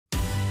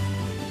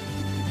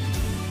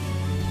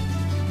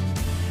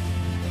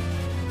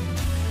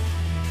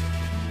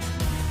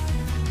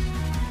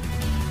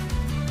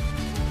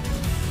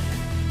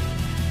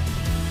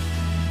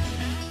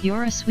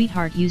You're a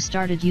sweetheart, you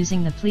started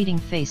using the pleading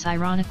face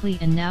ironically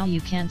and now you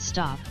can't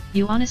stop.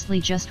 You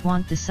honestly just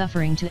want the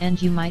suffering to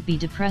end. You might be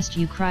depressed,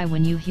 you cry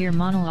when you hear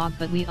monologue,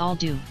 but we all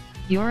do.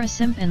 You're a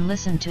simp and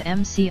listened to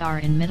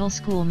MCR in middle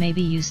school,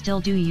 maybe you still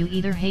do. You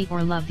either hate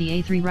or love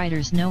the A3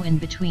 writers, no in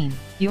between.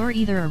 You're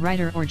either a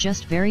writer or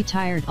just very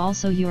tired.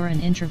 Also you're an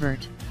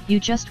introvert.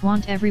 You just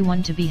want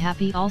everyone to be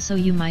happy. Also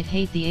you might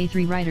hate the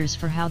A3 writers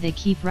for how they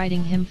keep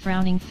writing him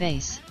frowning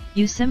face.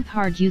 You simp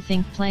hard, you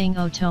think playing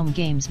Otome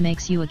games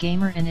makes you a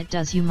gamer, and it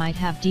does. You might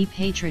have deep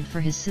hatred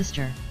for his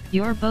sister.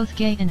 You're both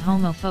gay and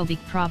homophobic,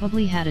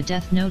 probably had a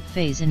Death Note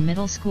phase in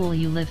middle school.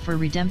 You live for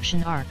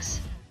redemption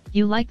arcs.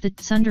 You like the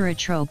tsundere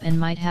trope and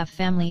might have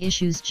family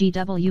issues.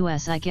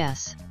 GWS I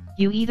guess.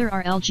 You either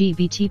are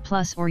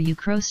LGBT+ or you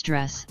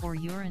cross-dress, or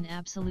you're an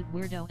absolute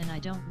weirdo and I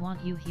don't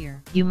want you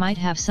here. You might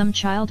have some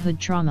childhood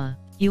trauma.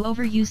 You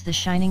overuse the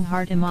shining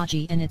heart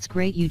emoji and it's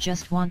great, you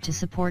just want to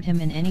support him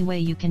in any way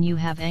you can. You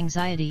have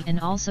anxiety and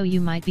also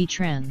you might be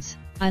trans.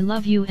 I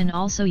love you and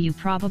also you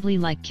probably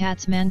like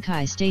cats.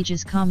 Mankai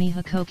stages Kami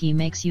Hakoki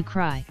makes you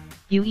cry.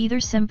 You either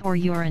simp or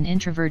you're an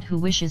introvert who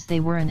wishes they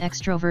were an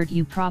extrovert.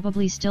 You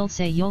probably still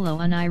say YOLO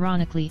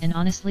unironically and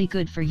honestly,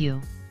 good for you.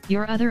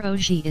 Your other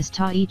oshi is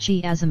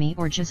Taichi Azumi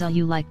or Giselle.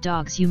 You like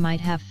dogs. You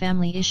might have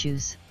family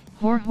issues.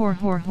 Also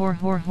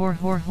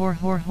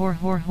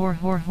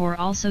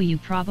you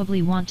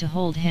probably want to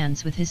hold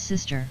hands with his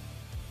sister.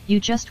 You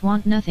just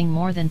want nothing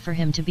more than for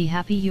him to be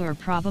happy. You're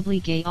probably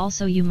gay.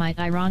 Also you might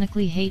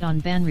ironically hate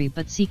on Banri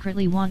but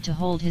secretly want to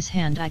hold his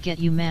hand. I get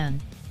you, man.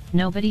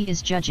 Nobody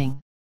is judging.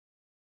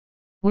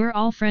 We're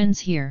all friends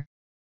here.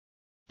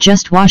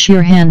 Just wash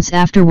your hands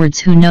afterwards.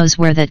 Who knows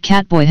where that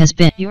catboy has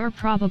been. You're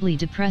probably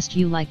depressed.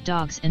 You like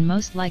dogs and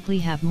most likely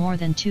have more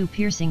than 2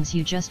 piercings.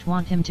 You just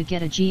want him to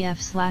get a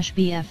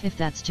GF/BF. If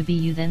that's to be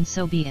you, then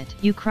so be it.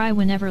 You cry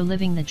whenever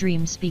living the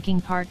dream speaking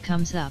part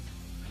comes up.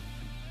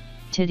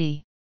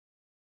 Titty.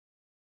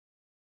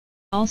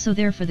 Also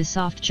there for the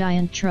soft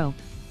giant trope.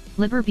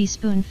 Liber be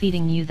spoon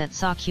feeding you that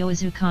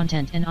Sakyoizu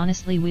content, and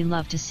honestly we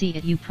love to see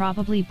it. You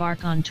probably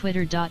bark on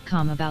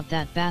twitter.com about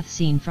that bath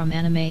scene from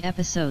anime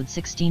episode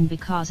 16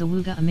 because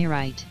awuga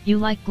amirite. You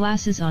like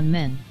glasses on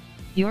men.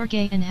 You're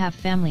gay and have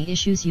family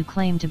issues. You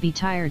claim to be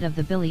tired of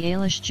the Billie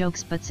Eilish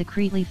jokes but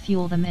secretly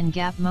fuel them, and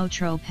Gap Mo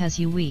trope has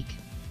you weak.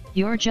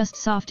 You're just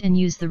soft and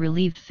use the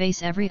relieved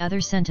face. Every other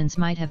sentence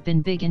might have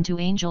been big into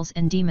angels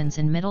and demons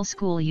in middle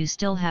school. You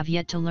still have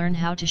yet to learn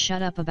how to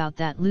shut up about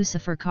that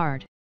Lucifer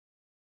card.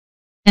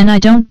 And I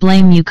don't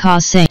blame you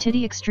cause say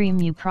titty extreme.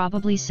 You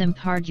probably simp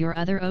hard. Your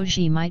other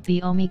oshi might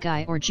be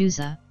Omigai or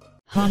Juza.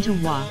 Honta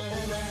wa.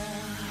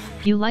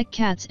 You like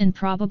cats and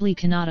probably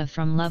Kanata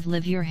from Love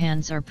Live. Your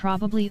hands are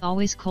probably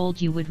always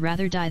cold. You would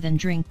rather die than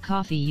drink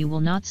coffee. You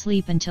will not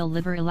sleep until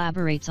Liber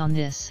elaborates on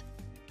this.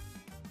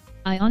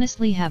 I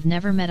honestly have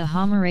never met a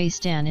homare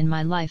stan in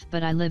my life,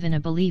 but I live in a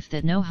belief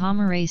that no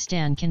homare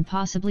stan can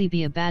possibly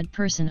be a bad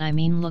person. I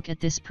mean, look at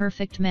this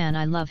perfect man.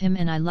 I love him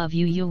and I love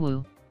you,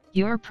 Yuwu.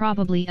 You're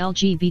probably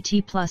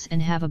LGBT+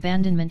 and have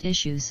abandonment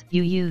issues.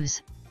 You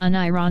use,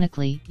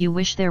 unironically, you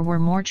wish there were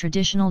more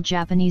traditional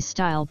Japanese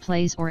style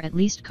plays or at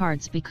least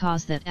cards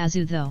because that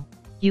Azu though.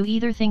 You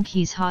either think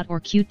he's hot or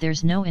cute,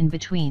 there's no in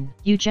between.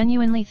 You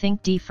genuinely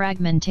think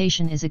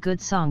Defragmentation is a good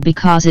song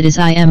because it is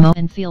IMO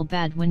and feel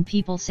bad when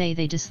people say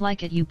they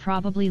dislike it. You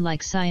probably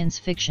like science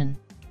fiction.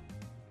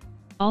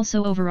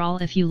 Also overall,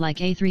 if you like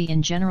A3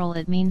 in general,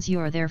 it means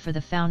you're there for the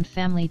found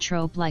family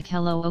trope like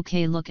hello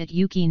okay look at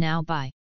Yuki now bye.